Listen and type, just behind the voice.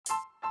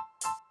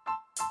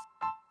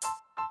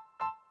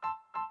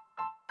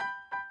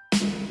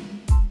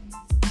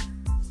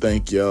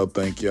Thank y'all.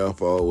 Thank y'all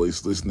for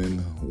always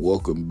listening.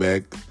 Welcome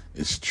back.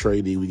 It's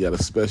Trady. We got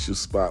a special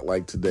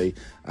spotlight today.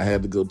 I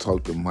had to go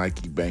talk to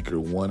Mikey Banker,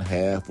 one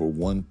half or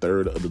one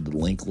third of the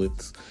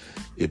delinquents.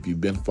 If you've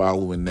been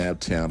following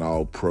Naptown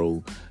All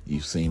Pro,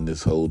 you've seen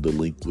this whole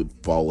delinquent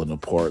falling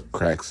apart,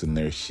 cracks in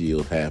their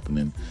shield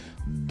happening.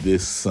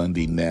 This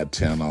Sunday,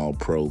 Naptown All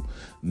Pro,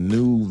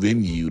 new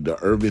venue, the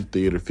Urban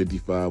Theater,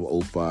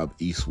 5505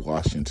 East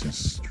Washington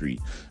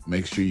Street.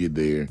 Make sure you're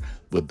there.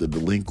 But the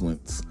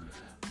delinquents,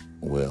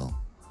 well,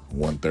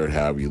 one third,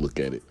 however you look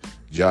at it.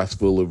 Josh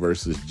Fuller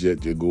versus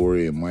Jet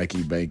Jagori, and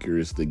Mikey Banker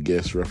is the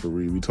guest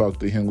referee. We talk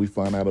to him. We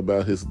find out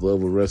about his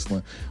love of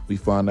wrestling. We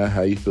find out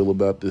how you feel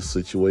about this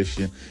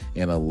situation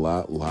and a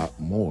lot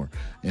more.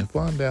 And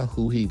find out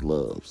who he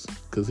loves,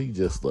 because he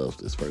just loves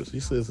this person. He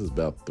says it's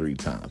about 3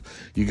 times.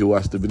 You can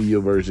watch the video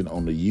version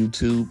on the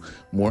YouTube.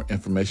 More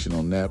information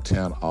on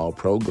Naptown All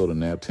Pro. Go to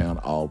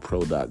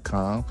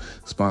naptownallpro.com.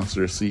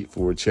 Sponsor a seat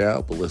for a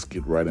child. But let's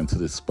get right into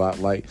this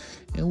spotlight,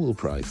 and we'll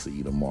probably see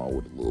you tomorrow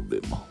with a little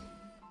bit more.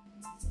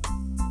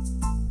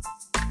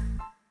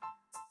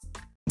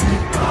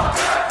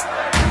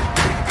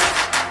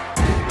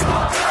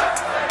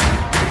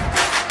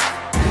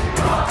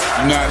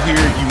 You're not here,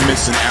 you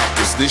missing out.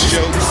 Is this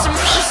show?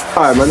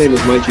 Hi, my name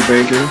is Mikey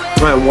Banker.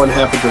 I am one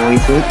half a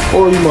delinquent,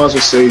 or you might as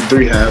well say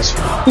 3 halves.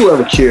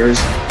 Whoever cares.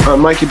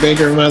 I'm Mikey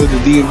Banker. I'm out of the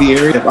DMV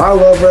area. If I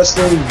love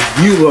wrestling,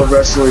 you love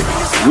wrestling,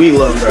 we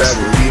love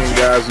wrestling. Again,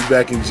 guys, we're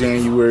back in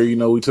January. You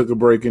know, we took a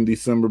break in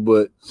December,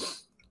 but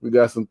we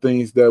got some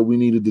things that we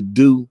needed to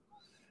do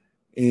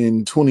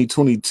in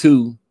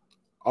 2022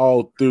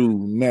 all through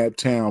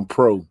Naptown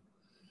Pro.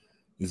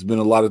 There's been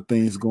a lot of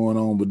things going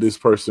on, but this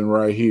person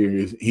right here,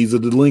 he's a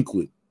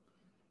delinquent.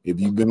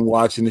 If you've been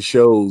watching the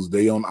shows,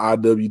 they on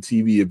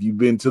IWTV. If you've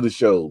been to the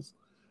shows,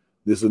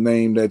 this is a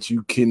name that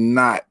you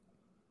cannot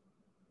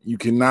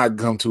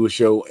come to a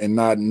show and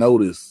not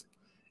notice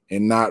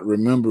and not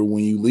remember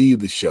when you leave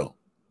the show.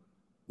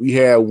 We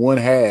had one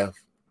half,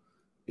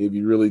 if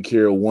you really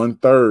care, one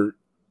third.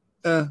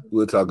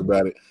 We'll talk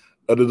about it.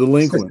 Of the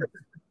delinquent.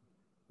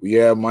 We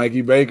have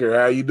Mikey Baker.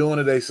 How you doing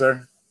today,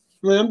 sir?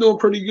 Man, I'm doing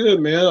pretty good,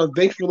 man.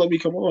 Thank you for letting me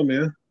come on,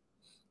 man.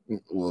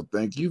 Well,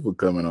 thank you for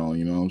coming on.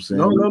 You know what I'm saying?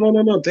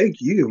 No.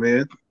 Thank you,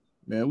 man.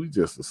 Man, we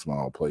just a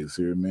small place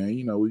here, man.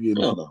 You know, we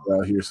getting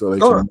out here so they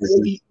can.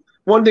 Can.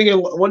 One thing in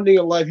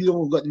life, you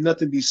don't let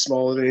nothing be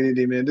smaller than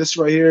anything, man. This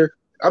right here,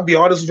 I'll be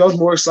honest with you, I was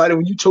more excited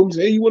when you told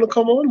me, hey, you want to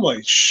come on? I'm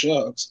like,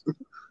 shucks.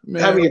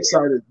 Man, have me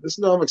excited.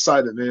 I'm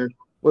excited, man.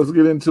 Let's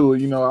get into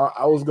it. You know,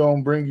 I was going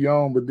to bring you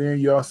on, but then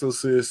you also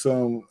said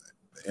something,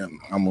 and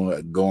I'm going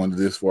to go into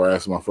this before I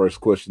ask my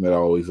first question that I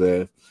always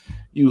ask.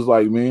 You was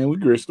like, man, we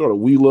could start a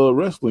We Love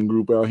Wrestling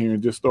group out here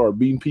and just start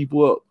beating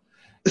people up.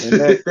 And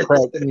that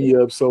cracked me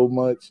up so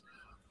much.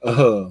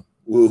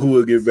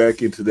 We'll get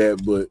back into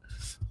that. But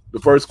the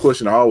first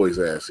question I always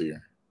ask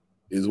here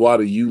is, why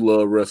do you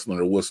love wrestling,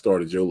 or what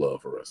started your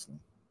love for wrestling?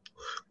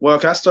 Well,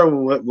 can I start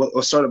with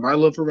what started my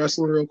love for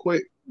wrestling real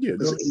quick? Yeah.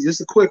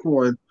 Just a quick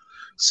one.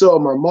 So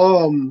my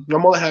mom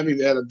had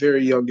me at a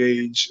very young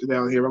age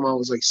down here. My mom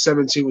was like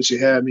 17 when she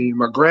had me.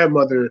 My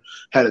grandmother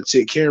had to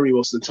take care of me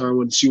most of the time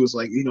when she was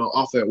like,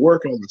 off at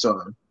work all the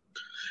time.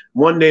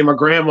 One day my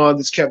grandma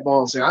just kept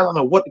on saying, I don't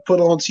know what to put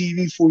on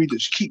TV for you to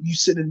keep you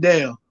sitting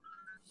down.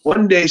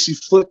 One day she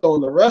flipped on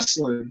the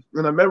wrestling,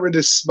 and I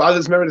just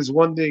remember this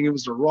one thing. It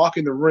was The Rock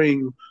in the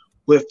ring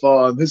with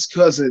his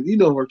cousin,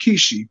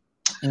 Rikishi.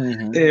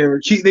 Mm-hmm.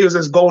 And they was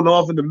just going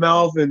off in the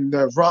mouth, and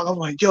Rock, I'm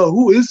like, yo,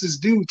 who is this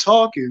dude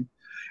talking?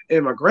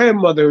 And my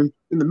grandmother,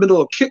 in the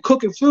middle of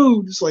cooking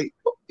food, is like,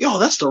 yo,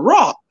 that's The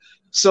Rock.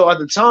 So at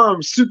the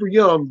time, super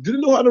young,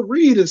 didn't know how to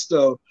read and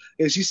stuff.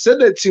 And she said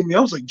that to me.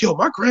 I was like, yo,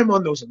 my grandma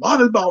knows a lot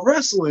about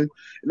wrestling.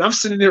 And I'm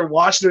sitting there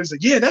watching her. It's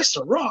like, yeah, that's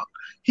The Rock.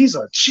 He's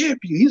a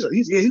champion.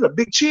 He's a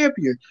big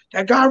champion.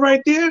 That guy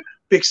right there,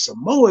 big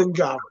Samoan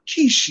guy,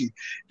 Rikishi.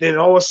 Then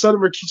all of a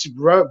sudden,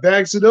 Rikishi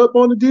bags it up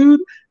on the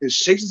dude and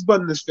shakes his butt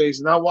in his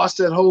face. And I watched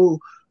that whole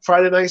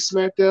Friday Night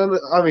SmackDown.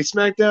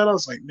 I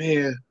was like,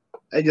 man,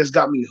 that just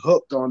got me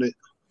hooked on it.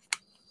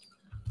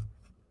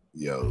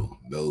 Yo,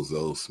 those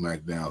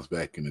SmackDowns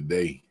back in the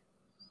day.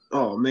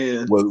 Oh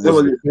man, was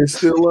it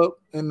still up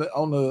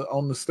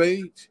on the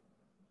stage?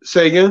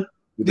 Say again.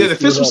 Yeah, the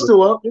fist was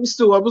still up. It was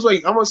still up. It was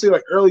like, I want to say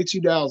like early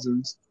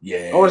 2000s.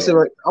 Yeah. I want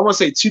to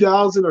say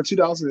 2000 or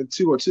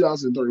 2002 or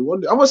 2003.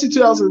 I want to say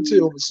 2002.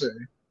 I would say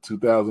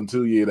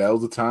 2002. Yeah, that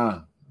was a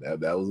time.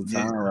 That was a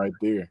time right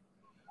there.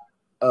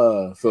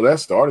 So that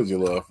started your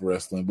love for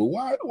wrestling. But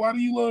why do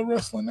you love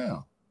wrestling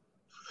now?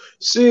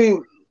 See,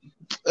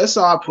 that's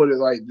how I put it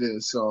like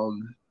this.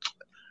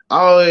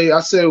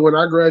 I said when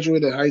I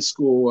graduated high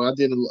school, I was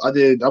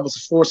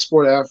a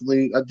 4-sport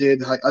athlete. I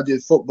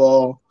did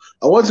football.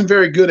 I wasn't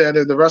very good at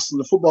it.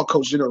 The football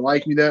coach didn't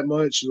like me that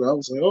much. So I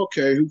was like,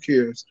 okay, who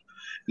cares?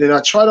 Then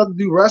I tried out to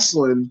do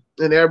wrestling,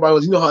 and everybody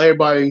was, how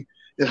everybody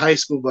in high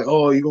school was like,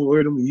 oh, you're going to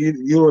wear them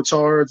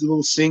unitards, the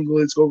little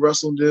singlets, go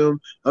wrestle them.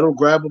 I don't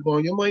grab up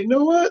on you. I'm like, you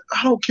know what?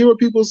 I don't care what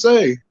people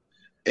say.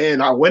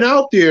 And I went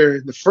out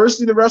there. The first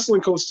thing the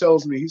wrestling coach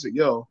tells me, he said,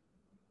 yo,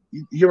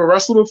 You ever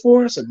wrestled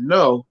before? I said,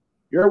 no.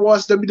 You ever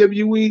watched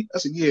WWE? I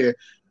said, yeah.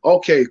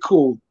 Okay,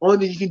 cool. Only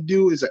thing you can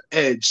do is an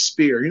edge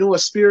spear. You know what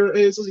a spear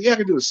is? I said, yeah, I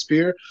can do a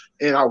spear.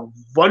 And I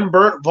run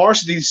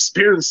varsity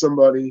spearing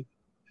somebody.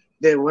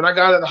 Then when I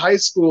got out of high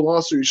school,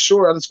 long story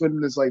short, I just went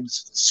in this like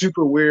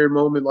super weird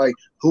moment, like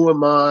who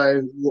am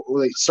I,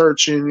 like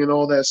searching and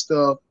all that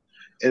stuff.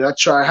 And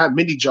I had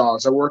many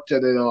jobs. I worked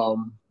at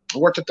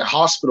the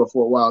hospital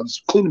for a while,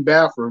 just cleaning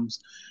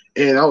bathrooms.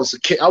 And I was a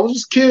kid. I was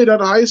just a kid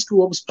out of high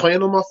school. I was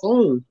playing on my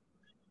phone,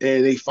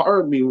 and they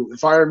fired me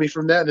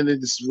from that, and they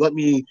just let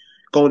me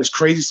go in this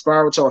crazy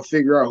spiral until I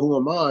figure out who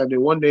am I. And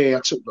then one day I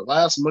took the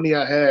last money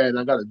I had, and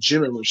I got a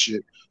gym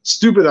membership.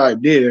 Stupid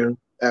idea.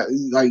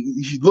 Like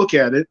if you look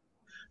at it,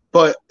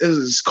 but there's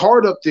this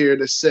card up there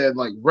that said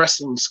like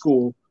wrestling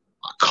school.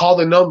 I called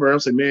the number. I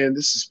was like, man,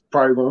 this is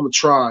probably what I'm gonna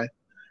try.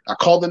 I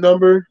called the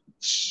number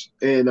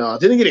and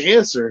didn't get an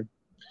answer.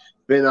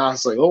 Then I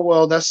was like, oh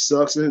well, that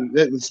sucks.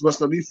 This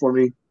must not be for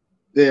me.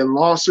 Then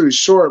long story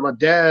short, my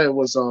dad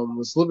was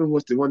living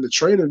with one of the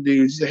trainer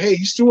dudes. He said, hey,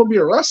 you still want to be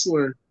a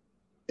wrestler?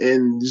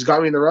 And just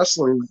got me into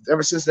wrestling.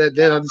 Ever since that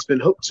day, I've just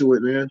been hooked to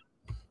it, man.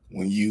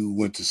 When you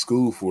went to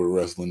school for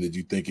wrestling, did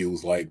you think it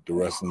was like the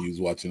wrestling you was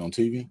watching on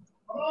TV?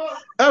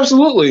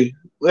 Absolutely.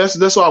 That's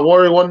what I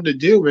wanted to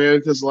do, man.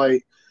 Because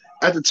like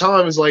at the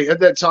time, it's like at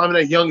that time, at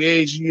that young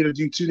age, you either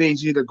do two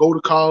things: you either go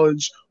to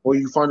college or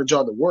you find a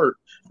job to work.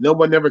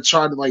 Nobody never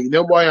tried to like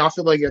nobody. I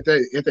feel like at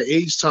the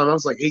age time, I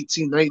was like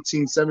 18,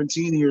 19,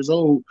 17 years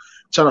old,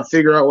 trying to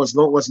figure out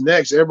what's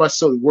next. Everybody's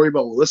so worried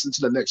about listening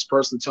to the next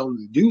person tell them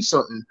to do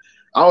something.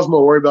 I was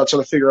more worried about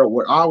trying to figure out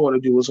what I want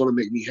to do, what's going to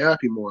make me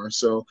happy more.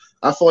 So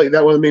I feel like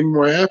that would have made me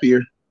more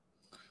happier.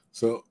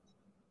 So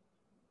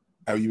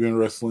have you been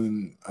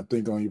wrestling, I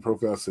think on your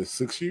profile it says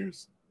 6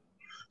 years?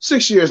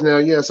 6 years now,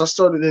 yes. I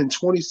started in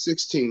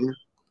 2016.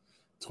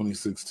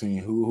 2016.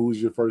 Who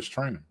was your first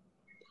trainer?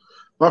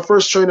 My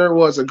first trainer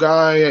was a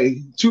guy,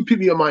 two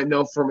people you might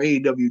know from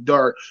AEW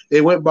Dark.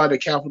 They went by the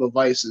Capital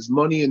Vices,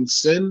 Money and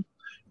Sin.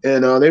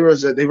 And they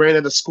ran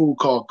at a school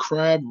called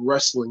Crab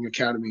Wrestling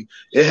Academy.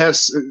 It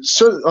has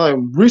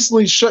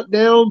recently shut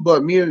down,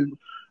 but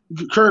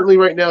currently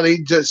right now they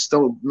just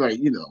don't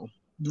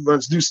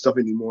let's do stuff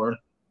anymore.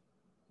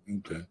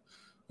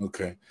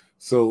 Okay.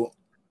 So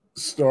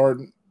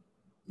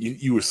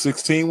you were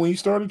 16 when you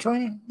started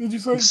training, did you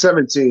say?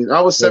 17. I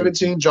was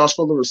 17. Josh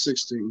Fuller was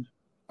 16.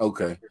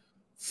 Okay.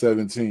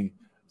 17.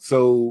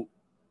 So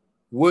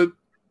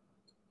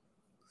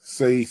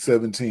say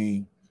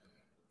 17,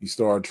 you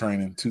started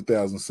training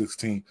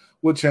 2016.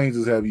 What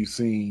changes have you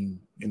seen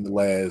in the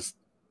last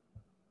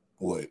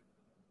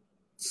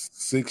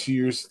 6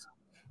 years?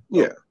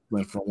 Yeah.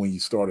 From when you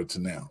started to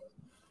now.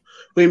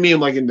 What do you mean,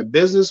 like in the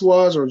business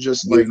wise, or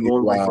just like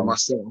going like for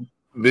myself?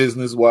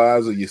 Business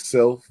wise, or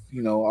yourself,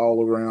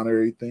 all around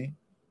everything.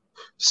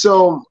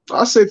 So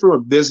I say from a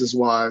business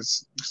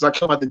wise, because I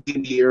come out the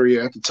D.C.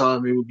 area at the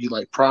time, it would be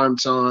like prime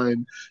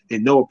time,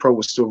 and Noah Pro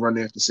was still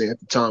running at the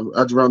time.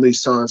 Around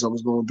these times, I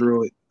was going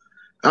through it.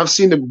 I've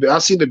seen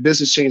the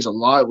business change a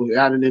lot with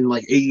adding in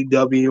like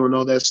AEW and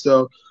all that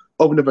stuff,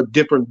 opened up a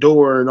different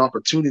door and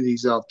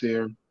opportunities out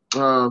there.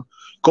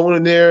 Going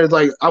in there,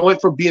 like I went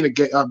from being a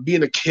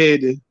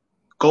kid,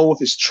 going with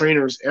his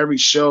trainers every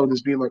show,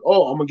 just being like,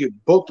 oh, I'm gonna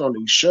get booked on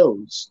these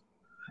shows.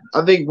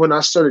 I think when I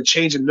started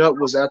changing up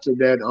was after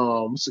that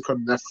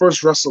that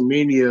first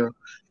WrestleMania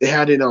they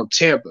had in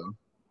Tampa.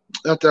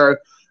 After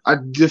I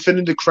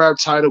defended the crab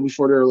title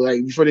before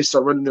they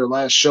start running their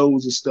last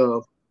shows and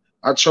stuff.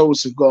 I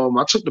chose to go.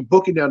 I took the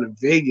booking down to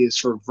Vegas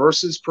for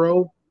Versus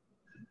Pro,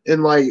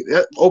 and like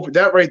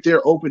that right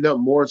there opened up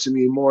more to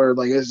me. More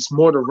like it's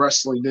more to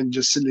wrestling than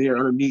just sitting here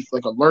underneath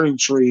like a learning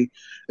tree.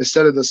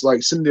 Instead of just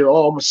like sitting there,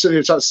 oh, I'm gonna sit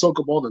here trying to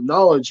soak up all the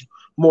knowledge.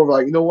 More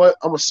like, you know what,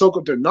 I'm gonna soak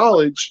up their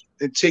knowledge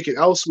and take it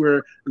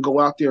elsewhere and go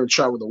out there and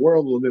travel the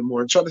world a little bit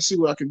more and try to see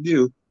what I can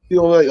do.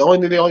 Like,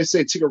 they always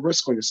say, take a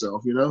risk on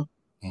yourself.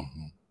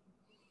 Mm-hmm.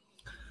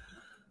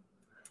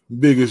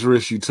 Biggest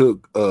risk you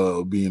took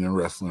being in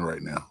wrestling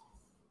right now?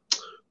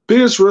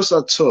 Biggest risk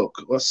I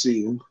took. Let's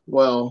see.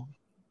 Well,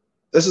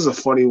 this is a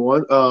funny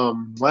one.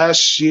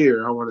 Last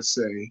year, I want to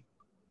say,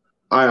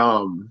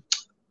 I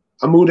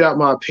moved out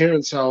my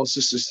parents' house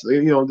just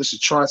to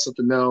try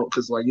something out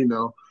because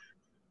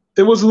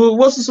it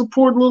wasn't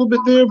support a little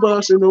bit there, but I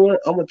said, you know what,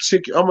 I'm gonna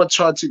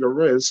try to take a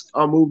risk.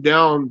 I moved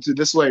down to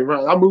this way.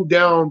 I moved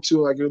down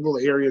to like a little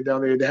area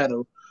down there that had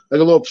a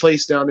little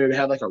place down there that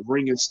had like a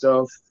ring and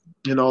stuff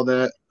and all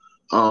that.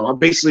 I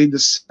basically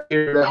just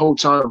that whole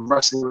time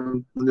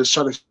wrestling and just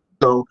trying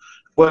to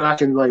what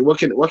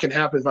can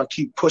happen if I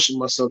keep pushing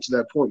myself to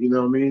that point, you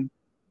know what I mean?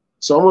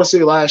 So I'm gonna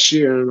say last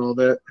year and all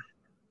that.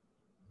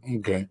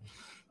 Okay.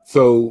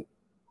 So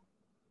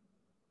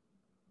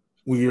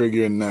you're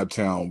in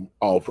Naptown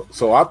All Pro.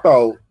 So I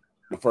thought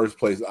the first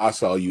place I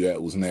saw you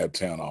at was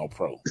Naptown All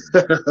Pro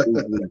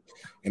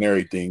and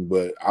everything,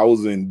 but I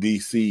was in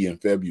DC in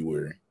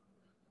February.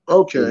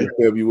 Okay.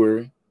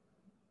 February.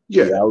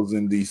 Yeah, I was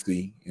in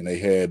DC and they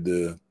had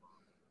the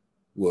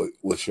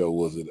what show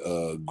was it?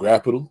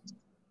 Grapple.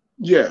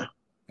 Yeah.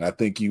 And I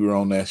think you were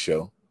on that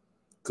show.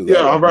 Cause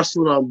Yeah, I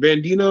wrestled on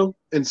Bandino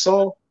and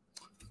Saul.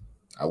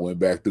 I went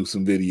back through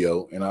some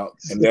video and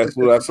that's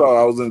what I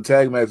saw. I was in a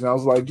tag match and I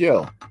was like,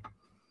 yo,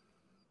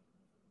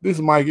 this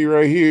is Mikey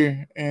right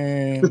here,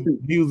 and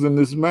he was in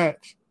this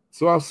match.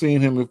 So I've seen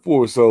him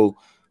before. So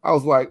I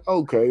was like,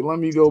 okay, let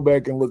me go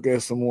back and look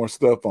at some more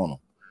stuff on him.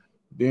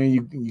 Then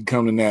you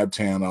come to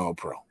Naptown All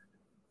Pro.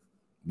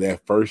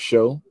 That first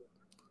show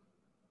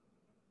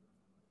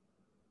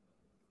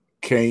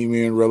came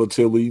in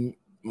relatively,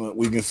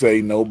 we can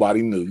say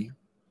nobody knew you.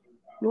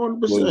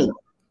 100%.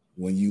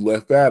 When you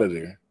left out of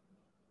there,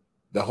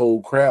 the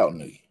whole crowd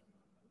knew you.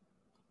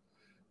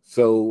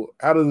 So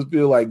how does it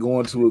feel like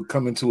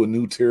coming to a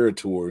new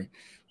territory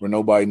where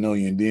nobody know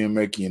you and then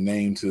making your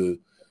name to,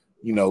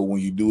 when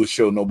you do a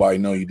show, nobody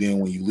know you. Then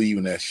when you leave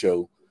in that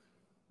show,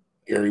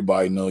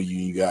 everybody know you.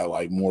 You got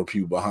like more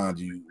people behind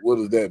you. What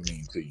does that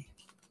mean to you?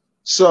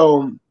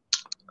 So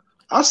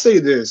I'll say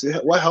this.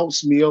 What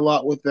helps me a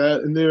lot with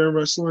that in there in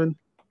wrestling,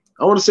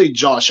 I want to say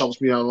Josh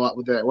helps me out a lot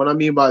with that. What I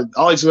mean by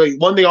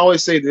one thing I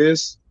always say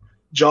this,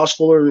 Josh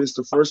Fuller is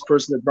the first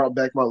person that brought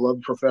back my love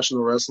of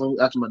professional wrestling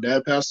after my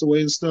dad passed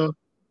away and stuff.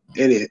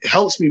 And it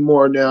helps me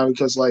more now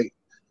because, like,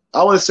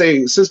 I want to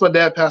say since my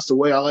dad passed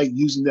away, I like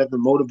using that to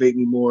motivate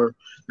me more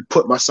to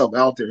put myself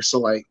out there. So,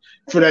 like,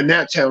 for that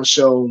Naptown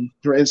show,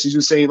 for instance,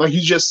 you're saying, like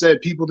you just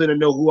said, people didn't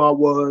know who I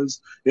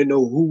was, didn't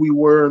know who we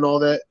were and all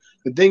that.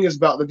 The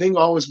thing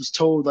always was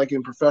told, like,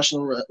 in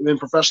professional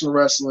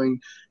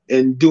wrestling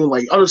and doing,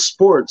 like, other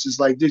sports is,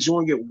 like, you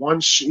only get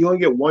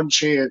one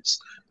chance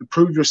to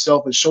prove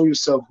yourself and show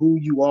yourself who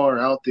you are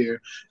out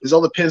there. It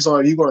all depends on,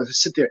 are you going to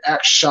sit there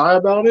act shy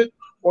about it,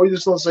 or you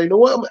just going to say, you know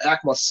what, I'm going to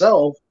act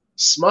myself,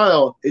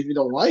 smile. If you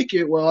don't like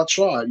it, well, I'll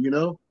try,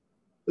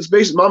 It's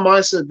basically, my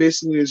mindset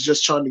basically is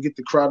just trying to get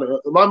the crowd.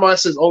 My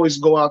mindset is always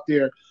go out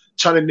there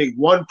trying to make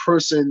one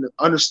person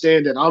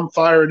understand that I'm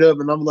fired up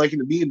and I'm liking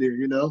to be in there,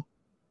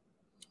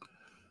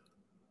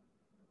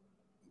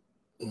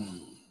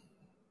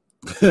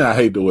 I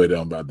hate the way that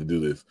I'm about to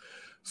do this.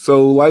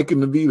 So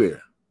liking to be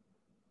there.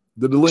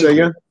 The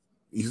delinquent.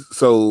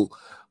 So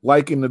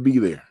liking to be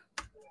there.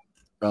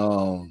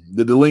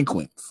 The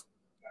delinquents.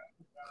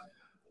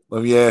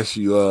 Let me ask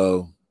you,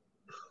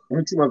 let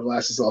me take my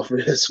glasses off for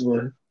this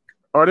one.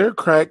 Are there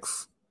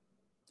cracks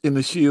in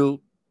the shield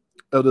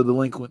of the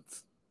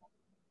delinquents?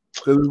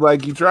 Because it's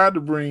like you tried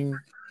to bring,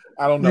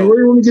 I don't know. You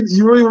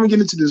really want to get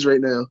into this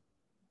right now?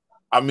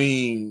 I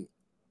mean,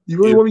 you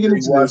really want to get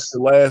into this? The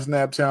last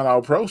Naptown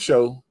All Pro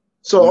show.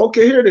 So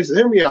okay, here it is.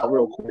 Hear me out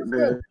real quick,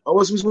 man.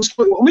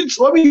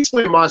 Let me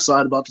explain my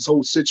side about this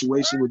whole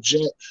situation with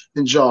Jet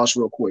and Josh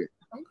real quick.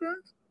 Okay.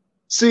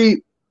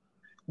 See,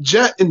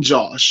 Jet and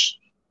Josh.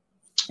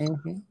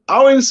 Mm-hmm.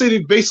 I would even say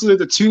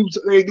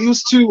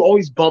these two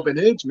always bumping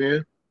heads,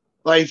 man.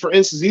 Like, for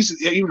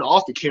instance, even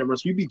off the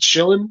cameras, we'd be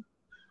chilling.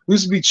 We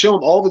used to be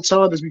chilling all the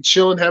time. Just be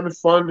chilling, having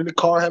fun in the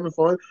car, having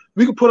fun.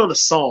 We could put on a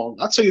song.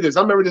 I'll tell you this.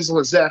 I remember this one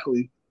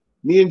exactly.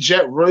 Me and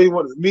Jet really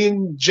wanted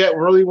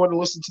to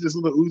listen to this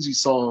little Uzi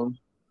song.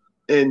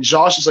 And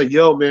Josh was like,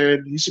 yo,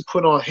 man, you should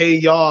put on Hey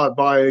Ya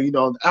by,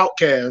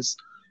 Outkast.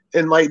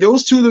 And, like,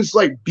 those two, there's,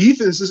 like, beef.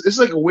 It's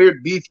like a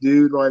weird beef,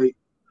 dude. Like,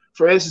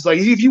 for instance, like,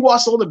 if you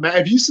watch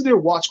if you sit there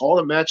and watch all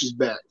the matches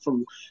back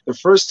from the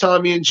first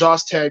time me and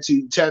Josh tagged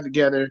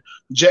together,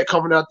 Jet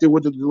coming out there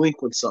with the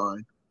delinquent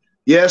sign.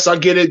 Yes, I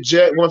get it.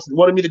 Jet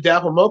wanted me to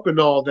dap him up and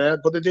all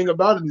that, but the thing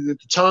about it is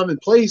that the time and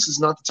place is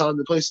not the time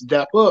and place to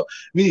dap up.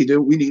 We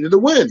needed to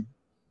win.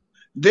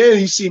 Then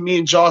you see me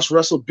and Josh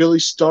wrestle Billy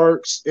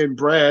Starks and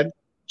Brad.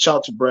 Shout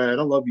out to Brad.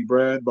 I love you,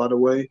 Brad, by the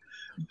way.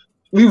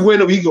 We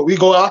win. We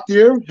go out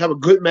there, have a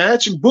good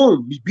match, and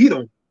boom, we beat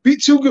them.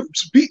 Beat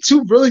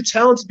two really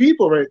talented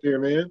people right there,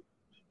 man.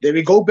 Then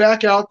we go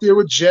back out there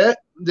with Jet.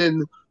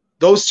 Then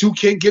those two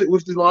can't get it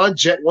with the line.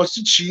 Jet wants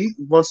to cheat,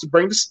 wants to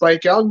bring the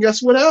spike out, and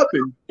guess what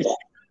happened?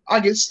 I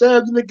get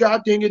stabbed in the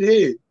goddamn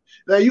head.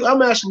 Now,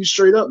 I'm asking you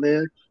straight up,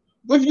 man.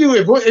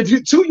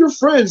 If two of your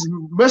friends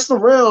mess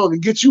around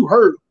and get you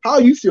hurt, how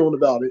are you feeling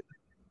about it?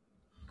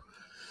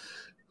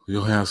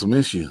 We'll have some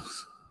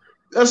issues.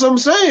 That's what I'm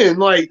saying.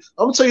 Like,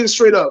 I'm gonna tell you this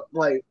straight up.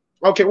 Like,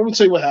 okay, let me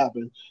tell you what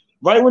happened.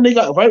 Right when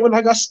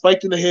I got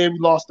spiked in the head, we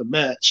lost the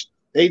match.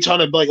 They trying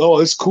to be like, oh,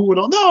 it's cool and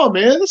all. No,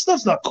 man, this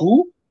stuff's not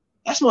cool.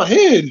 That's my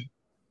head.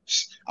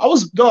 Like,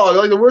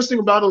 the worst thing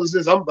about it is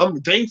this. I'm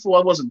thankful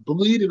I wasn't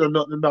bleeding or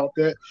nothing about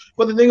that.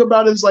 But the thing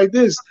about it is like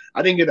this.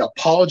 I didn't get an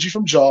apology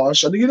from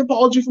Josh. I didn't get an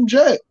apology from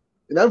Jet.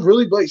 And that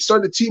really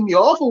started to tee me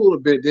off a little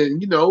bit. Then,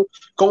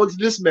 going to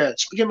this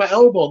match, get my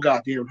elbow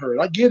goddamn hurt.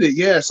 I get it.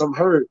 Yes, I'm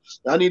hurt.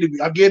 I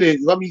get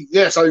it.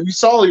 You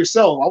saw it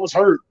yourself. I was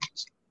hurt.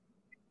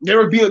 That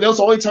was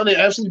the only time they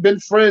actually been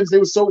friends. They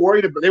were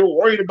worried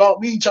about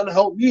me, trying to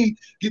help me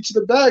get to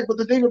the bag. But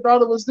the thing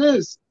about it was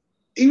this: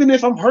 even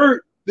if I'm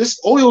hurt, this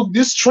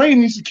train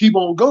needs to keep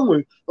on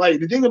going. Like,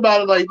 the thing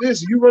about it, like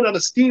this: if you run out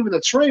of steam in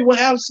the train, what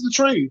happens to the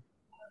train?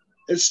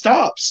 It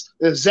stops.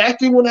 The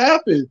exact thing would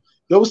happen.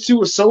 Those two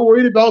were so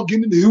worried about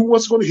getting to who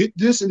was going to hit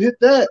this and hit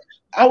that.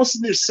 I was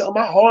sitting there,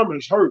 my arm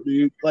is hurt,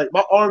 dude. Like,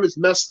 my arm is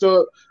messed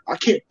up. I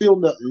can't feel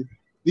nothing.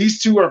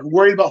 these two are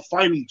worried about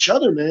finding each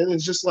other, man.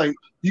 It's just like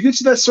you get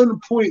to that certain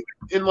point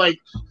in like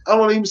I don't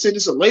want to even say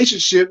this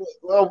relationship.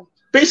 Well,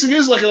 basically,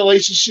 it's like a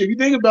relationship. You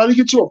think about it,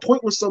 you get to a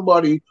point with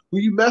somebody who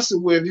you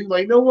messing with. You're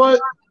like, you know what?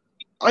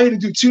 I need to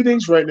do two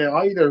things right now.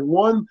 I either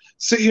one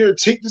sit here and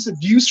take this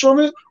abuse from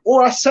it,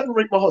 or I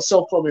separate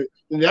myself from it.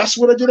 And that's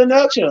what I did in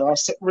that channel. I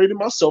separated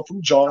myself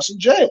from Josh and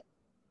Jay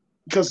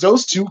because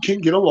those two can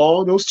get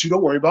along. Those two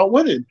don't worry about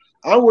winning.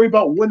 I worry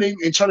about winning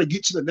and trying to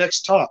get to the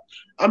next top.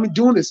 I've been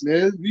doing this,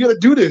 man. You got to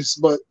do this,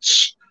 but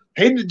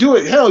hating to do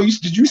it. Hell, you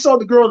saw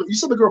the girl? You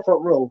saw the girl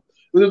front row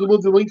with the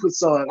delinquent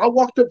sign. I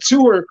walked up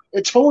to her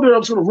and told her I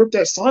was going to rip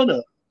that sign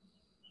up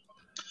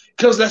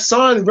because that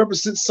sign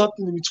represents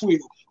something in between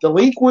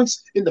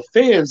delinquents and the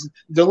fans.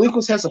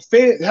 Delinquents has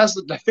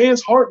the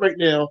fans' heart right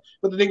now.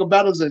 But the thing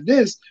about it is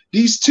that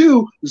these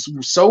two is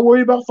so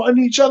worried about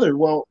finding each other.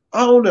 Well,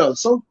 I don't know.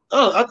 So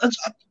I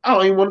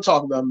don't even want to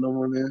talk about it no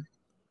more, man.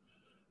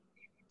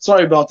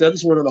 Sorry about that. I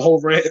just went on the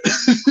whole rant.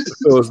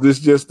 So is this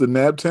just the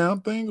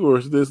Naptown thing, or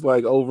is this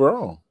like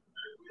overall?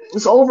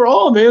 It's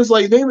overall, man. It's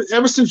like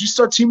ever since you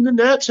start teaming in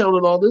Naptown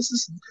and all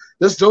this,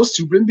 those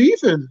two been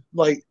beefing.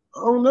 Like,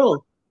 I don't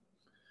know.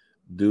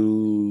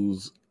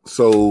 Dudes.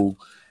 So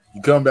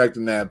you come back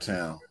to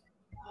Naptown.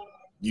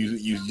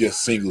 You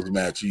just singles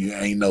match. You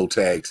ain't no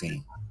tag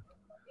team.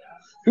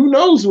 Who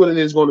knows what it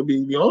is going to be?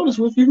 To be honest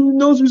with you, who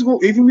knows who's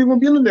going? Even we're going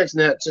to be in the next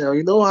Naptown.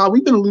 You know how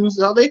we've been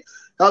losing, how they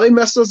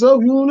messed us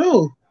up. You don't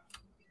know.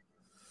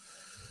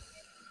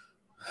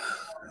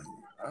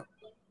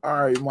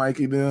 All right,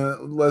 Mikey.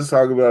 Then let's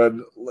talk about it.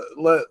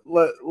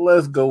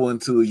 Let's go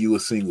into you a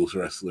singles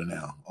wrestler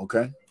now.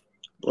 Okay.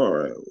 All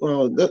right.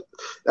 Well,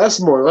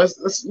 that's more.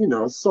 That's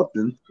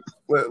something.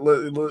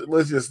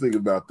 Let's just think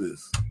about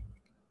this,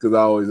 because I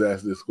always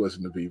ask this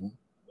question to people: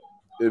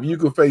 if you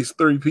could face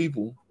three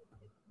people,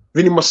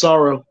 Vinny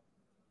Massaro,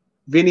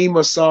 Vinny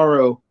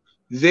Natalio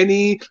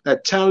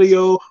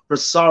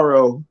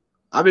Massaro.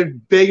 I've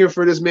been begging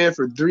for this man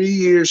for 3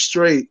 years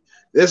straight.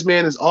 This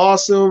man is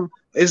awesome.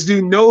 This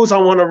dude knows I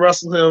want to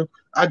wrestle him.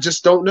 I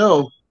just don't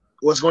know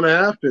what's going to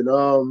happen.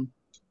 I'm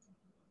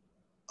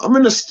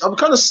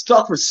kind of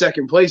stuck for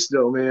second place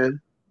though, man.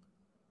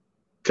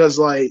 Cause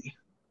like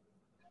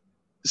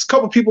there's a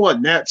couple people at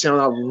Naptown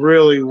I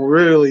really,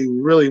 really,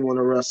 really want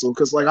to wrestle.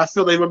 Cause like I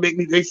feel they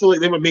feel like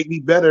they would make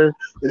me better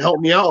and help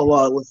me out a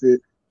lot with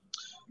it.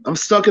 I'm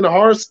stuck in a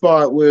hard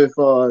spot with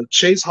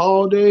Chase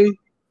Holiday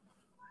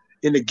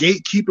and the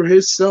gatekeeper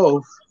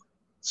himself.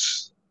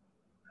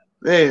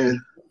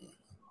 Man.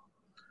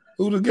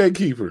 Who the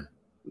gatekeeper?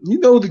 You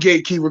know the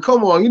gatekeeper.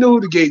 Come on. You know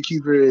who the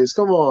gatekeeper is.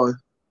 Come on.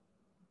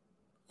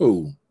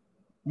 Who?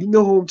 You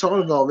know who I'm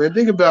talking about, man.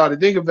 Think about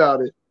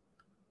it.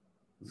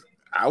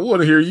 I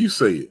want to hear you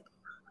say it.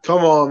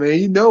 Come on, man.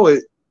 You know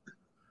it.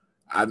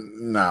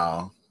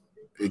 No.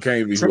 It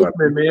can't be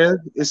Takeman, man.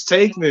 It's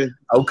Takeman.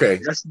 Okay.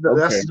 That's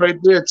right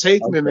there.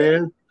 Takeman,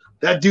 man.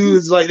 That dude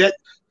is like that.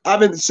 I've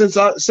been since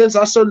I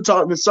started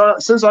talking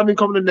since I've been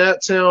coming to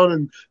Naptown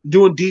and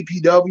doing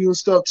DPW and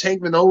stuff.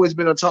 Tankman always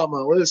been on top of my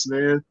list,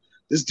 man.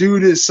 This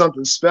dude is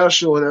something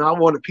special, and I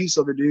want a piece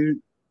of it,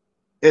 dude.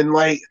 And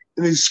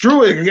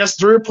screw it. I guess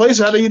third place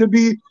had to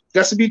be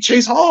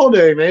Chase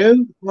Holiday,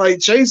 man.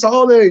 Like Chase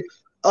Holiday,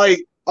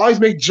 like I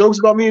always make jokes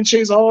about me and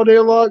Chase Holiday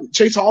a lot.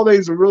 Chase Holiday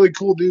is a really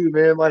cool dude,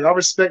 man. Like I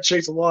respect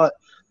Chase a lot.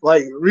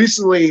 Like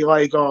recently,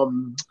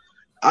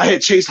 I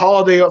had Chase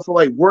Holiday up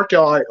for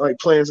workout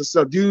plans and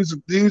stuff. Dude's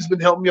been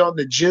helping me out in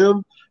the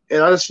gym,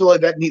 and I just feel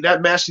like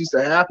that match needs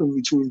to happen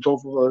between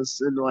both of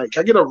us. And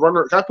can I get a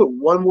runner? Can I put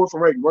one more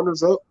from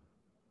runners up?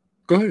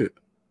 Go ahead.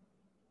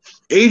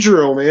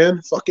 Adriel,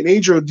 man, fucking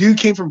Adriel. Dude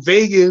came from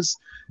Vegas.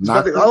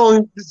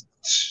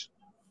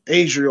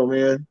 Adriel,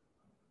 man.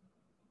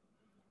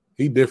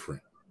 He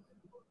different.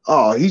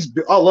 Oh,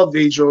 I love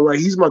Adriel. Like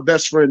he's my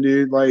best friend,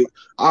 dude. Like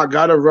I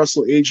gotta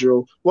wrestle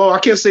Adriel. Well, I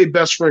can't say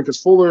best friend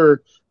because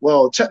Fuller.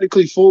 Well,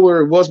 technically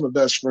Fuller was my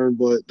best friend,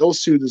 but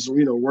those two just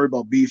worry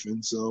about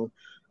beefing. So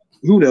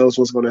who knows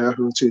what's going to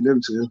happen between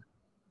them two?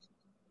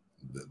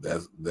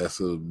 That's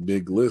a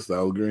big list.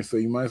 I was going to say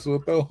you might as well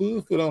throw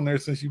Hoodfoot on there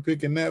since you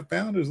picking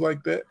founders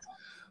like that.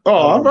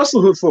 Oh, I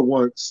wrestled Hoodfoot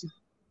once,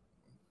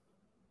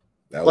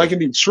 in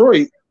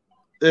Detroit,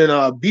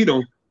 and beat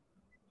him.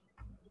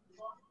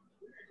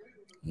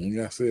 You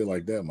gotta say it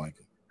like that,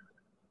 Michael.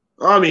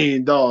 I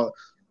mean, dog,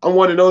 I'm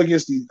 1-0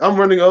 against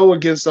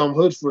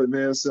Hoodfoot,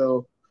 man.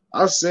 So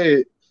I say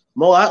it.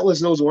 Mo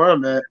Atlas knows where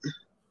I'm at.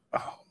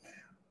 Oh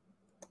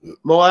man,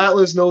 Mo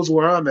Atlas knows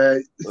where I'm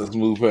at. Let's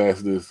move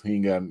past this. He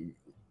ain't got.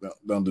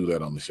 Don't do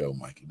that on the show,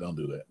 Mikey. Don't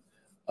do that.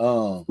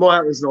 Mo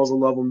Atlas knows I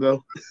love him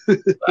though.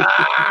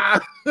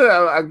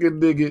 I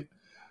can dig it.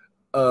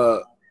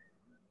 One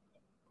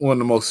of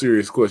the most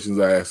serious questions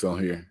I asked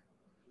on here.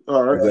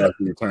 All right. Is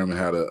after determine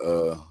how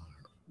the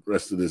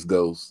rest of this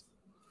goes,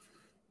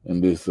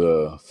 and this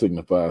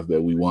signifies that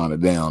we wind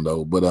it down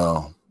though. But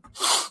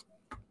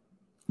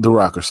The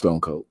Rock or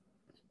Stone Cold?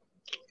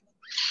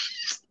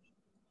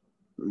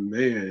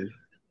 Man.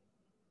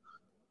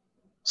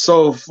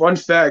 So, fun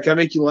fact, can I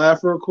make you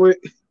laugh real quick?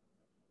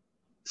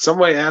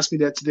 Somebody asked me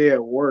that today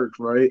at work,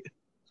 right?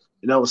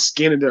 And I was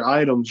scanning their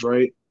items,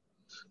 right?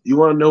 You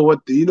want to know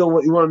what the you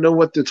want to know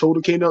what the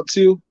total came out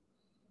to?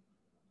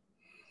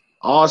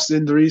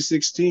 Austin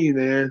 316,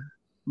 man.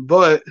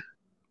 But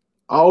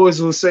I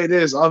always will say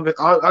this: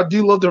 I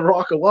do love The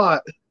Rock a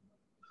lot,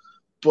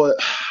 but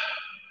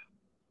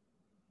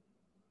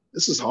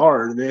this is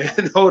hard,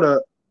 man. Hold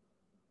up.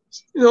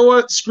 You know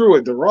what? Screw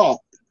it. The Rock.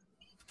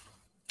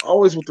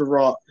 Always with The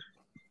Rock.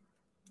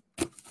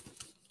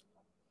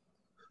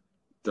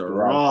 The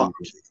Rock.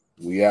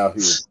 We out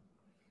here.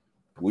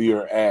 We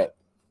are at.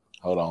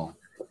 Hold on.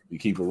 We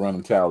keep a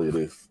running tally of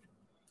this.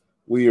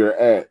 We are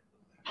at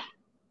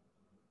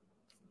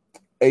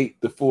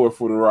 8-4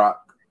 for The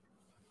Rock.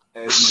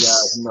 As you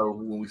guys know,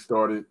 when we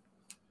started,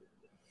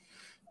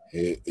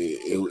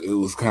 it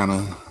was kind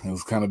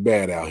of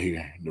bad out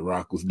here. The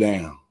Rock was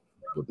down.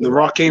 But the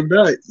Rock came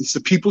back. It's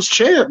the people's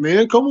champ,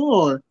 man. Come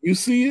on. You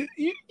see it.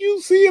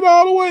 You see it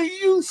all the way.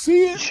 You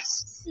see it.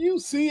 You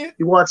see it.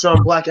 You watch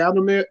Black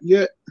Adam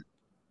yet?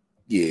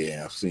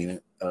 Yeah, I've seen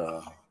it.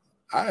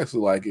 I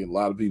actually like it. A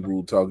lot of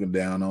people talking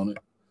down on it.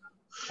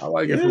 I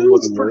like it. I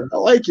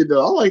like it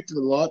though. I liked it a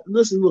lot. It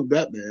doesn't look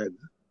that bad.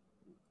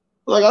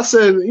 Like I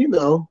said,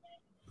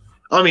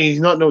 I mean, he's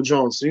not no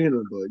John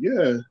Cena, but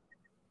yeah.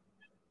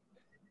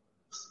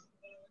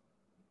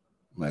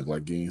 Like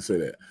you didn't say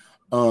that.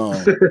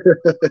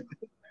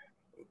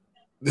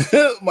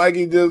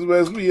 Mikey just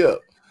messed me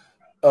up.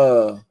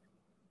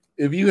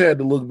 If you had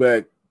to look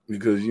back,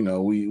 because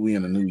we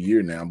in a new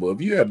year now, but if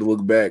you had to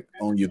look back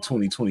on your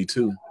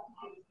 2022,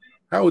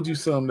 how would you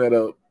sum that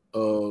up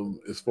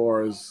as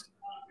far as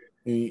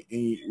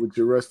with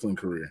your wrestling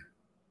career?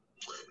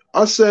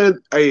 I said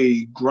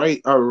a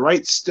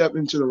right step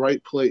into the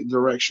right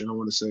direction. I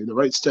want to say the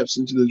right steps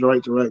into the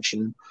right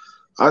direction.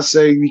 I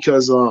say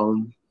because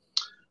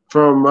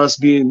from us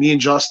being me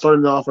and Josh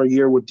starting off our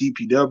year with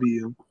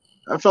DPW,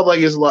 I felt like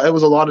it was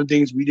a lot of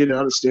things we didn't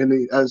understand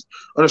as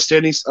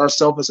understanding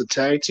ourselves as a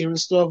tag team and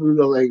stuff. We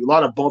were like a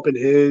lot of bumping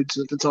heads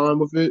at the time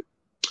with it,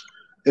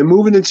 and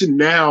moving into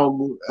now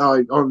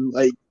on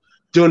like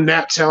doing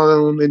Nap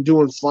Town and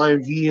doing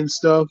Flying V and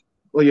stuff.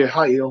 Well, yeah,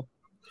 hi, Yo.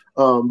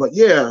 But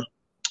yeah.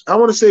 I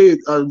want to say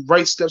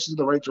right steps in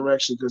the right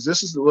direction because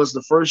was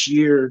the first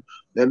year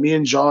that me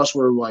and Josh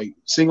were like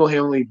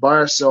single-handedly by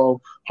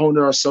ourselves,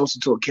 holding ourselves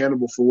into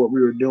accountable for what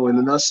we were doing.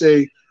 And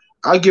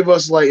I give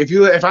us like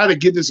if I had to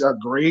give this a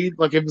grade,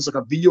 like if it's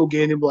like a video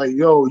game, and be like,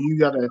 yo, you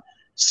got a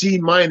C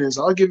minus,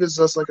 I'll give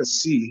us like a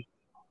C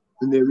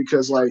in there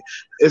because like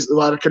it's a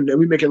lot of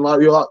we made a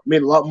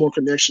lot more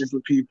connections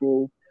with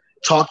people,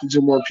 talking to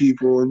more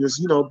people, and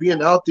just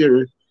being out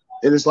there.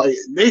 And it's like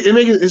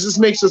it just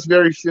makes us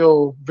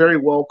feel very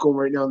welcome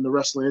right now in the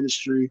wrestling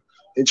industry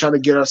and trying to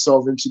get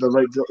ourselves into the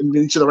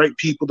right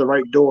people, the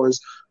right doors.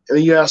 And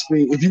then you ask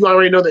me if you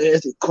already know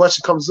if the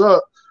question comes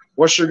up,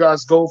 what's your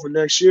guys' goal for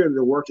next year?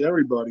 To work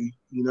everybody,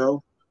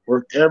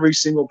 work every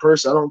single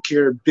person. I don't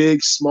care,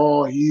 big,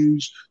 small,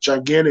 huge,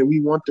 gigantic.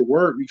 We want to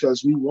work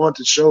because we want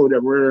to show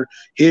that we're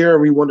here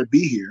and we want to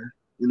be here.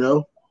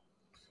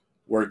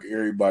 Work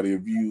everybody.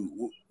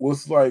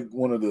 What's like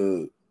one of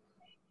the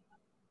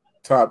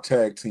top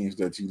tag teams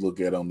that you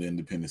look at on the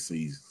independent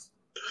seasons?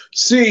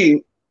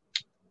 See,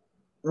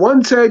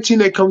 one tag team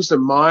that comes to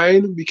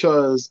mind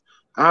because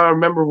I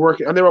remember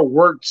working. I never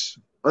worked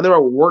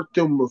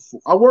them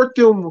before. I worked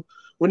them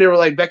when they were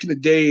like back in the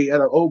day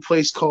at an old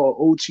place called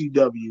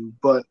OTW,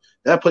 but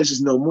that place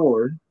is no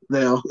more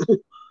now.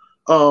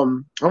 I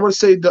want to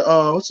say the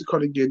what's it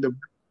called again? The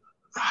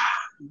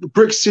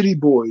Brick City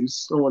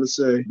Boys. I want to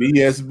say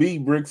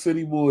BSB, Brick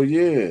City Boys.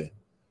 Yeah,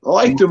 I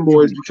like them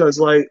boys because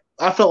like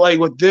I felt like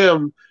with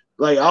them,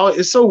 like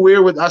it's so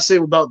weird what I say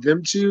about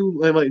them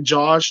two, and like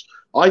Josh.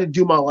 I like to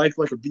do my life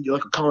like a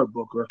comic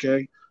book.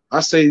 Okay, I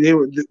say they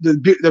were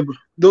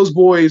those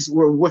boys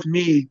were with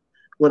me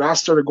when I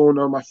started going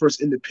on my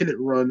first independent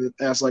run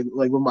as like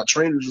with my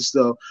trainers and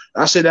stuff.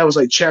 I say that was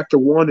like chapter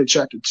 1 and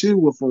chapter 2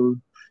 with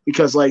them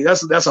because like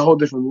that's a whole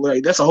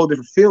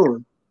different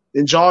feeling.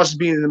 And Josh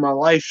being in my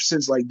life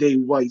since day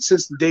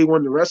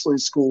one of wrestling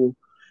school,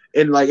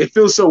 and like it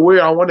feels so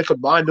weird. I want to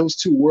combine those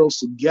two worlds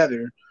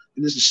together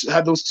and just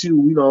have those two.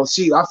 I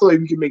feel like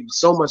we can make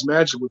so much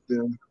magic with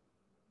them.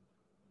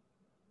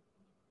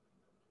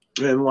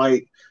 And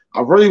like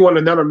I really want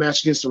another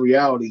match against the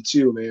Reality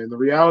too, man. The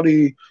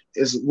Reality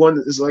is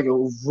like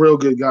a real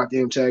good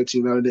goddamn tag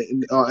team out of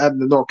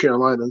the North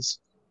Carolinas.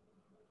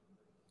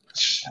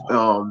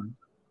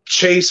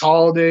 Chase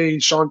Holiday,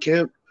 Sean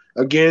Kemp.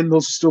 Again,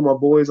 those are still my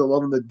boys. I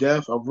love them to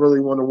death. I really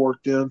want to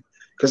work them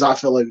because I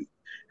feel like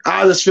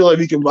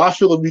we can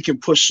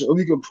push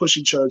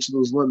each other to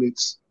those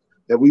limits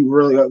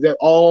that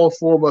all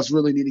four of us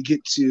really need to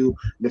get to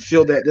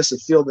feel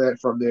that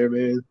from there,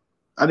 man.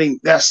 I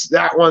think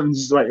that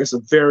one's like it's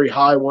a very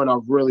high one. I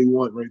really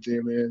want right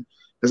there, man,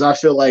 because I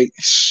feel like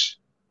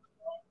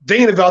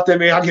thinking about that,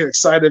 man, I get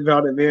excited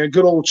about it, man.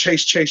 Good old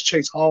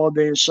Chase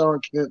Holiday and Sean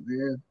Kemp,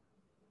 man.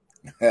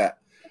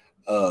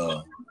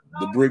 The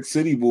Brick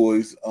City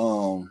Boys.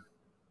 Yeah.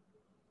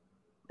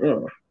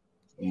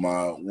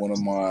 One of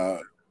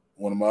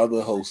one of my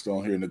other hosts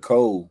on here,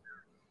 Nicole,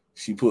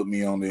 she put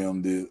me on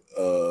them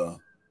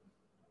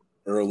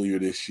earlier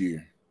this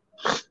year.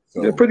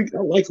 So, they're pretty.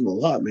 I like them a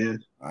lot,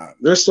 man.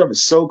 Their stuff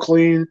is so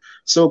clean,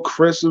 so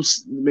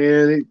crisp,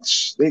 man.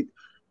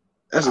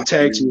 That's a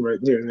tag team right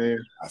there, man.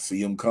 I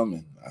see them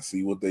coming. I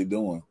see what they're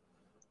doing.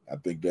 I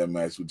think that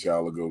match with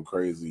y'all will go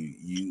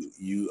crazy.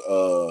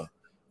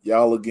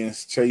 Y'all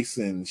against Chase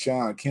and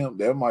Sean Kemp,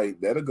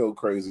 that'll go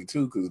crazy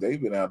too, because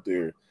they've been out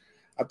there.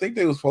 I think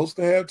they were supposed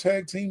to have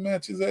tag team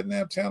matches at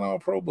Naptown All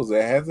Pro, but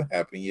that hasn't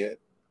happened yet.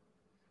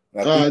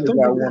 And I think they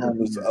got one on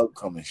this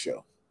upcoming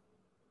show.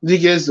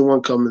 Zeke is the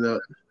one coming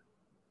up.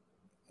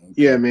 Okay.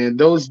 Yeah, man,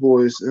 those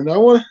boys. And I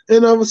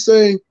was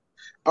saying,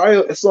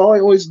 I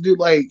always do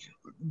like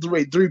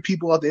three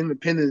people out the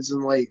independents,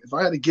 and like if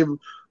I had to give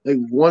like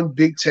one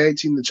big tag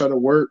team to try to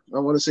work, I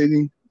want to say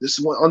this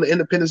one on the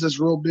independents that's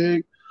real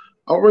big.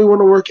 I really want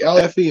to work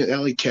Allie Effie and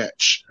Allie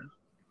Catch.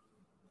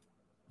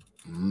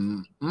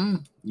 Mm-hmm.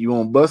 You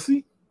want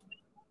Bussy?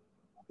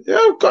 Yeah,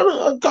 I'm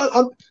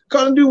kind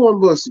of do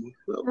one Bussy.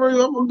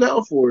 I'm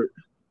down for it.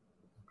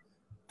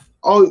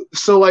 Oh,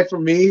 so like for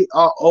me,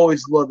 I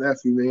always love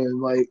Effie,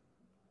 man. Like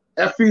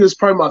Effie is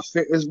probably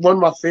is one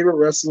of my favorite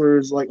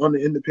wrestlers, like on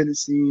the independent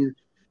scene.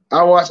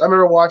 I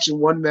remember watching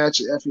one match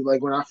of Effie,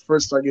 like when I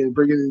first started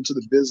bringing it into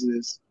the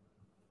business,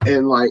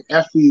 and like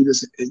Effie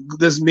just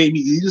made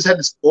me. He just had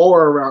this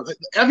aura around.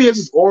 Effie has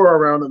this aura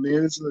around him,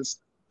 man. It's this.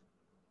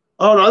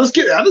 Oh no, I just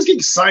get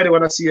excited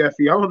when I see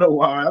Effie. I don't know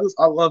why.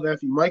 I love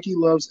Effie. Mikey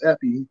loves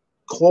Effie.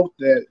 Quote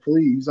that,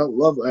 please. I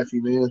love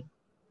Effie, man.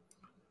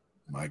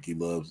 Mikey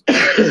loves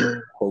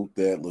quote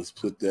that. Let's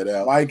put that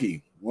out.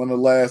 Mikey, one of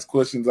the last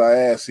questions I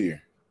asked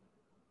here.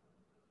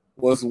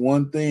 What's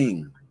one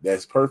thing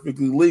that's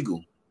perfectly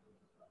legal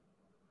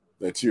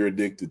that you're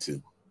addicted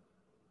to?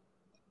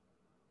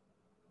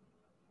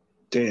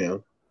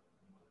 Damn.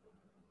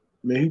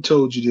 Man, who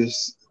told you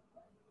this?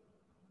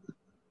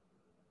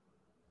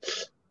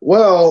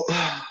 Well,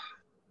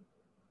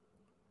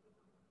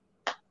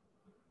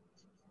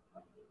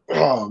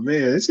 oh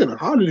man, it's getting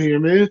hot in here,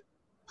 man.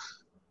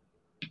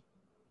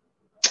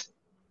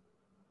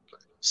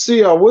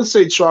 See, I would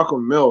say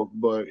chocolate milk,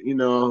 but you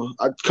know,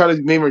 I kind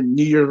of made my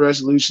New Year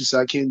resolution, so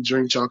I can't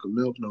drink chocolate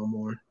milk no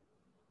more.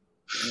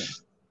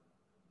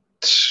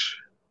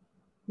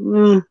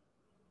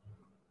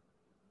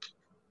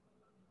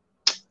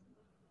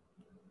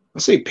 I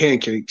say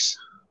pancakes.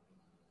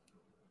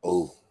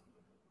 Oh,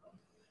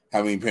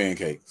 how many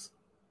pancakes?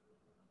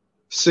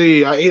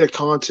 See, I ate a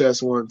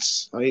contest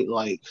once. I ate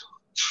like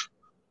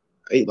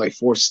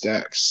 4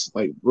 stacks,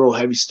 like real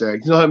heavy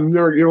stacks. You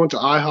know, you went to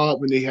IHOP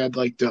when they had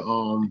like the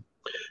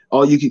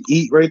all you could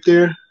eat right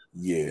there?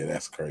 Yeah,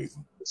 that's crazy.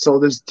 So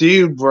this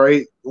dude,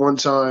 right, one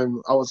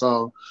time I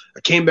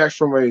came back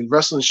from a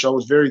wrestling show, I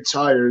was very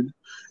tired,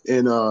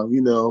 and got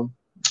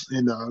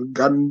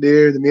in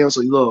there. The man was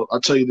like, "Look, I'll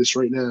tell you this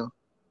right now.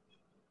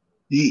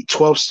 You eat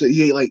 12.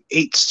 You ate like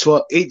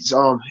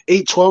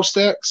 8 12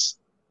 stacks.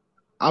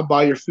 I'll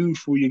buy your food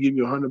for you and give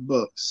you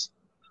 $100."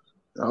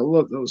 And I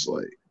looked. I was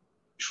like,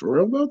 "You for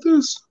real about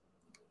this?"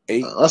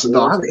 I said,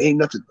 "No, I haven't ate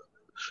nothing."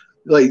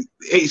 Like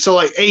 8. So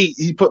like 8.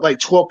 He put like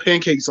 12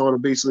 pancakes on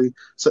them basically.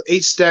 So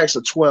 8 stacks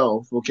of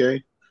 12.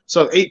 Okay.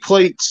 So 8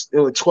 plates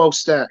and with 12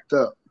 stacked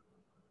up.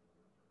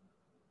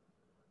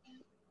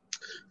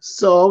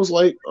 So I was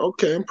like,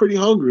 okay, I'm pretty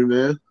hungry,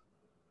 man.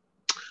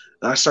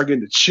 And I start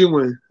getting to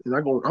chewing, and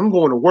I'm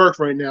going to work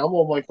right now. I'm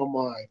on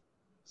my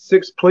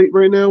 6th plate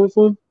right now with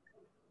him.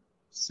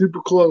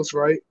 Super close,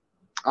 right?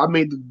 I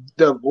made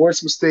the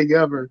worst mistake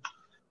ever.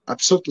 I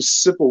took a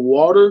sip of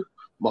water.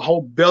 My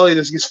whole belly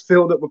just gets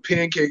filled up with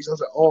pancakes. I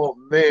was like, oh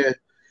man.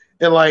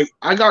 And like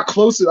I got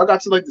closer. I got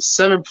to like the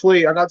 7th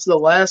plate. I got to the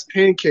last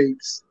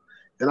pancakes,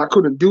 and I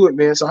couldn't do it,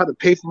 man. So I had to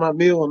pay for my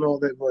meal and all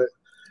that. But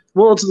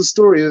moral to the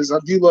story is I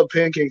do love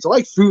pancakes. I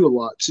like food a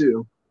lot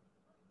too.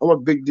 I'm a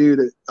big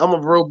dude. I'm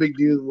a real big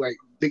dude, like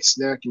big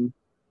snacking.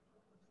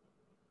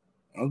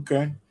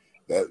 Okay.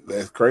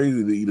 That's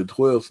crazy to eat a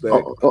 12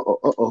 stack.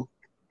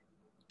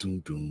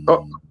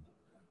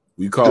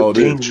 We call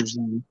this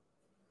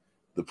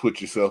the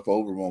put yourself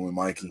over moment,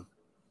 Mikey.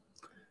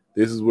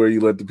 This is where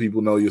you let the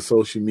people know your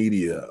social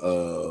media,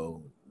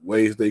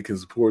 ways they can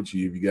support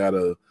you. If you got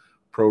a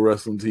Pro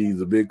Wrestling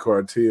Tees, a Big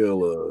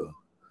Cartel,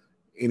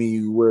 any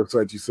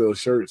website you sell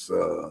shirts,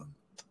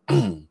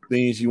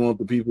 things you want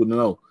the people to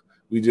know.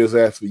 We just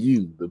ask for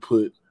you to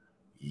put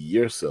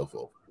yourself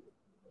over.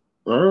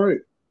 All right.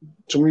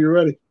 Tell me you're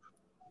ready.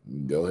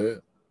 Go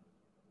ahead.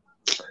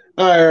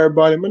 Hi,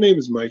 everybody. My name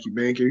is Mikey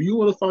Banker. You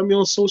want to find me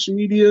on social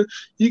media?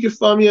 You can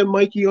find me at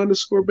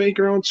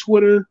Mikey_Banker on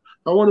Twitter.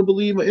 I want to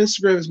believe my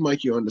Instagram is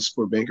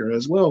Mikey_Banker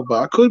as well,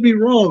 but I could be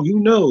wrong. Who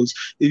knows?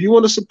 If you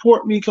want to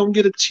support me, come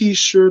get a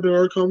t-shirt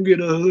or come get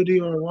a hoodie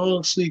or a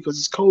long sleeve because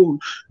it's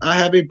cold. I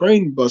have a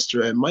brain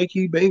buster at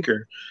Mikey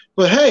Banker.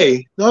 But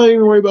hey, not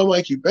even worry about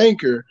Mikey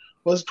Banker.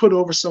 Let's put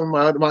over some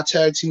of my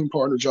tag team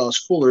partner,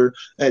 Josh Fuller,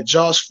 at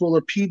Josh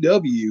Fuller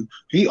PW.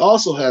 He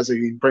also has a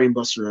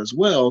brainbuster as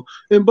well.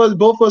 But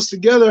both of us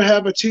together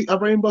have a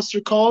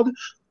brainbuster called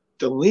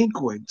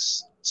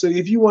Delinquents. So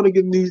if you want to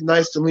get these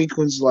nice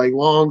delinquents like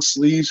long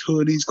sleeves,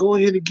 hoodies, go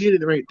ahead and get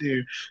it right there.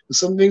 And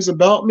some things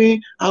about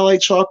me, I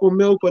like chocolate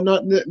milk, but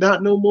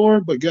not no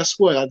more. But guess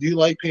what? I do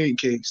like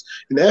pancakes.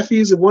 And Effie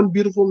is a one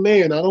beautiful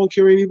man. I don't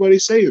care what anybody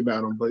say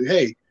about him. But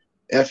hey,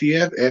 Effie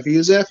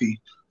is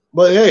Effie.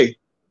 But hey,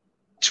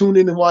 tune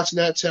in and watch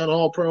That Town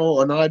All Pro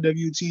on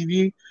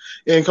IWTV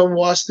and come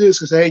watch this.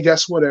 Because hey,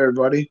 guess what,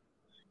 everybody?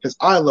 Because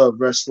I love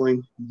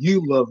wrestling.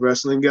 You love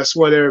wrestling. Guess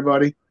what,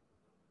 everybody?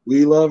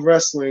 We love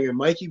wrestling, and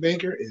Mikey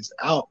Banker is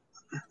out.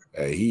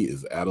 Hey, he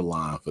is out of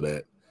line for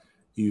that.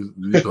 He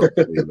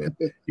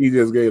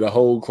just gave the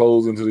whole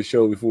closing to the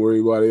show before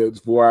everybody else,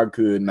 before I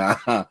could. Nah,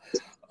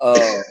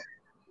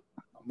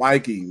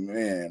 Mikey,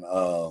 man.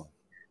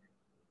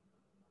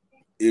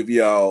 If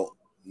y'all,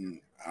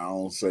 I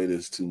don't say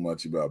this too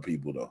much about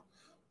people though,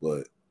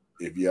 but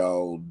if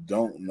y'all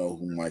don't know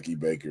who Mikey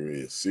Baker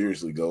is,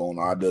 seriously, go on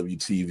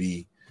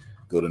IWTV,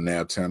 go to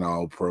Naptown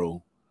All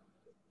Pro.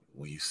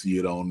 When you see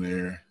it on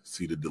there,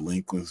 see the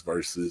Delinquents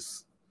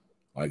versus,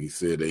 like he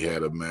said, they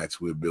had a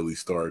match with Billy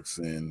Starks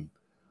and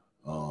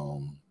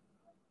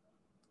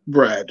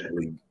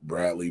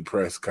Bradley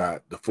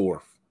Prescott, the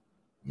fourth.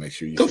 Make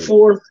sure you the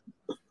fourth.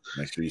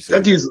 Make sure you say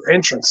that dude's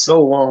entrance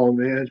so long,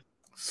 man.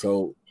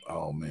 So,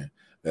 oh man,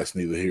 that's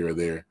neither here or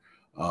there.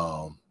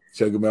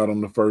 Check them out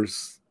on the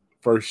first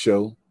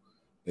show.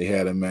 They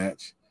had a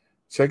match.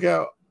 Check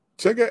out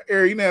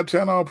Area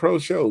Naptown All Pro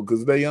show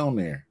because they on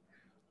there.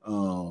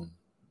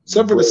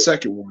 Except for the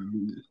second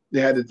one, they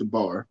had it at the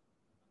bar.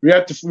 We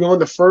on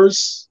the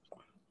first,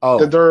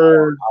 the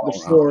third,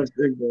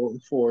 the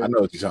fourth. I know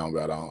what you're talking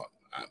about.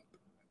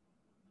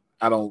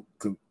 I don't.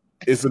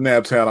 It's a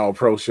Naptown All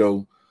Pro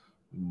show,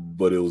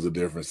 but it was a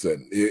different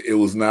setting. It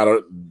was not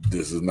a.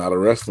 This is not a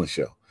wrestling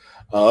show.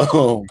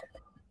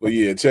 But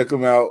yeah, check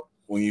them out.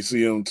 When you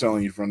see them, I'm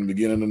telling you, from the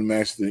beginning of the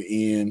match to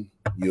the end,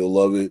 you'll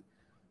love it.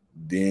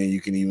 Then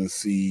you can even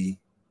see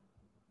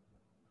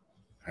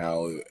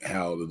how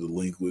the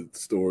Delinquent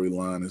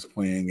storyline is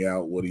playing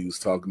out, what he was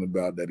talking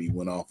about, that he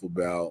went off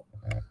about,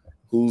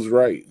 who's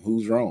right,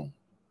 who's wrong.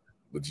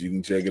 But you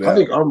can check it out. I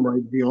think I'm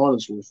right, to be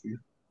honest with you.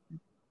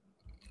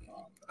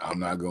 I'm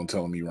not going to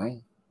tell him you're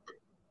wrong.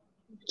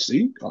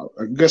 See?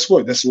 Guess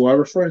what? That's why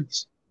we're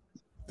friends.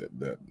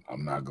 That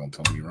I'm not going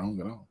to tell him you're wrong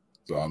at all.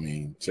 So, I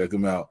mean, check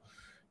them out.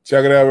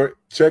 Check it out.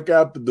 Check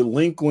out the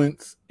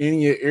Delinquents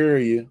in your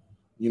area.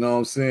 You know what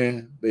I'm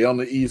saying? They on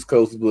the East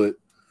Coast, but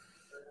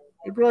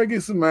they probably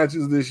get some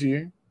matches this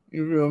year.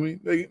 You feel me?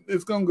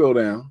 It's gonna go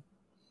down.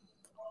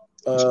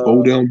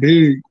 Go down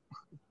big.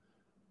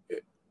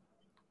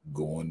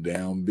 Going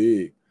down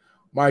big.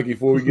 Mikey,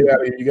 before we get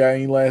out of here, you got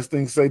any last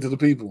things to say to the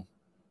people?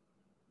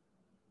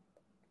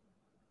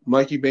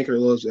 Mikey Banker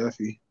loves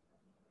Effie.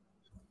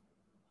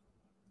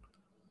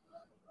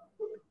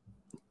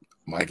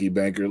 Mikey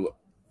Banker,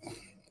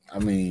 I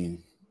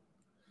mean,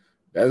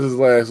 that's his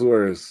last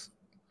words.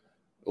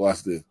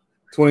 Watch this.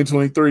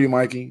 2023,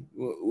 Mikey.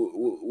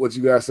 What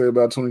you guys say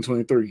about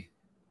 2023?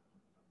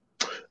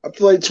 I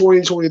feel like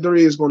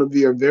 2023 is going to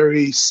be a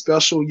very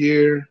special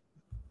year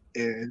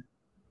and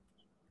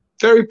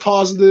very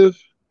positive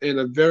and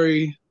a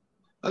very,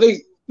 I think,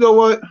 you know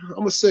what? I'm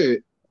going to say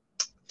it.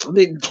 I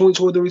think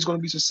 2023 is going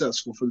to be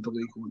successful for the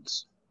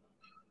Delinquents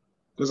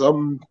because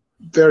I'm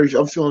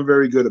feeling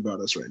very good about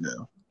us right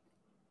now.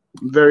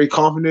 I'm very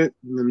confident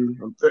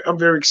and I'm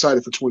very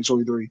excited for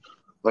 2023.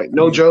 Like,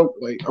 no joke.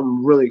 Like,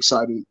 I'm really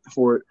excited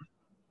for it.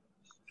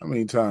 How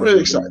many times?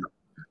 Really excited.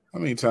 How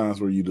many times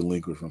were you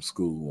delinquent from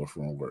school or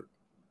from work?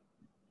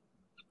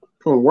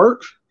 From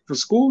work? For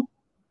school?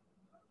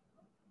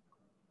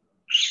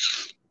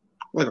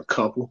 Like a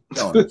couple.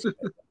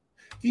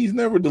 He's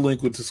never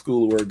delinquent to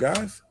school or work,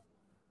 guys.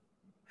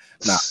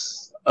 Nah.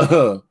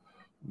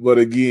 But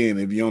again,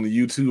 if you're on the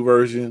YouTube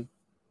version,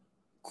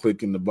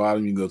 click in the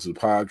bottom. You can go to the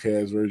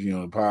podcast version. You're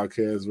on the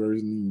podcast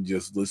version. You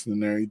just listen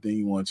to everything.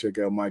 You want to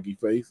check out Mikey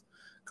Face,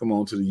 come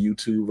on to the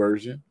YouTube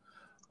version.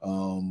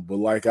 But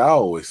like I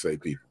always say,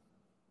 people,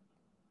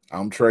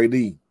 I'm Trey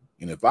D.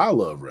 And if I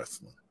love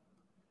wrestling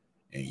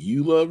and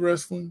you love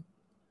wrestling,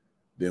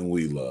 then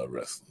we love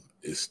wrestling.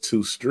 It's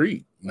 2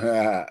 Street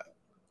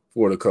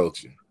for the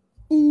culture.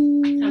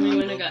 Ooh, I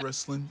love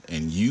wrestling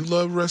and you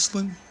love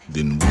wrestling,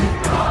 then we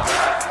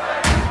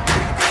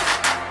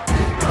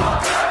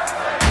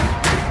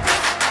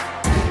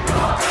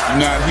You're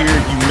not here,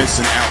 you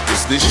missing out.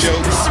 Is this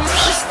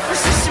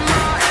show?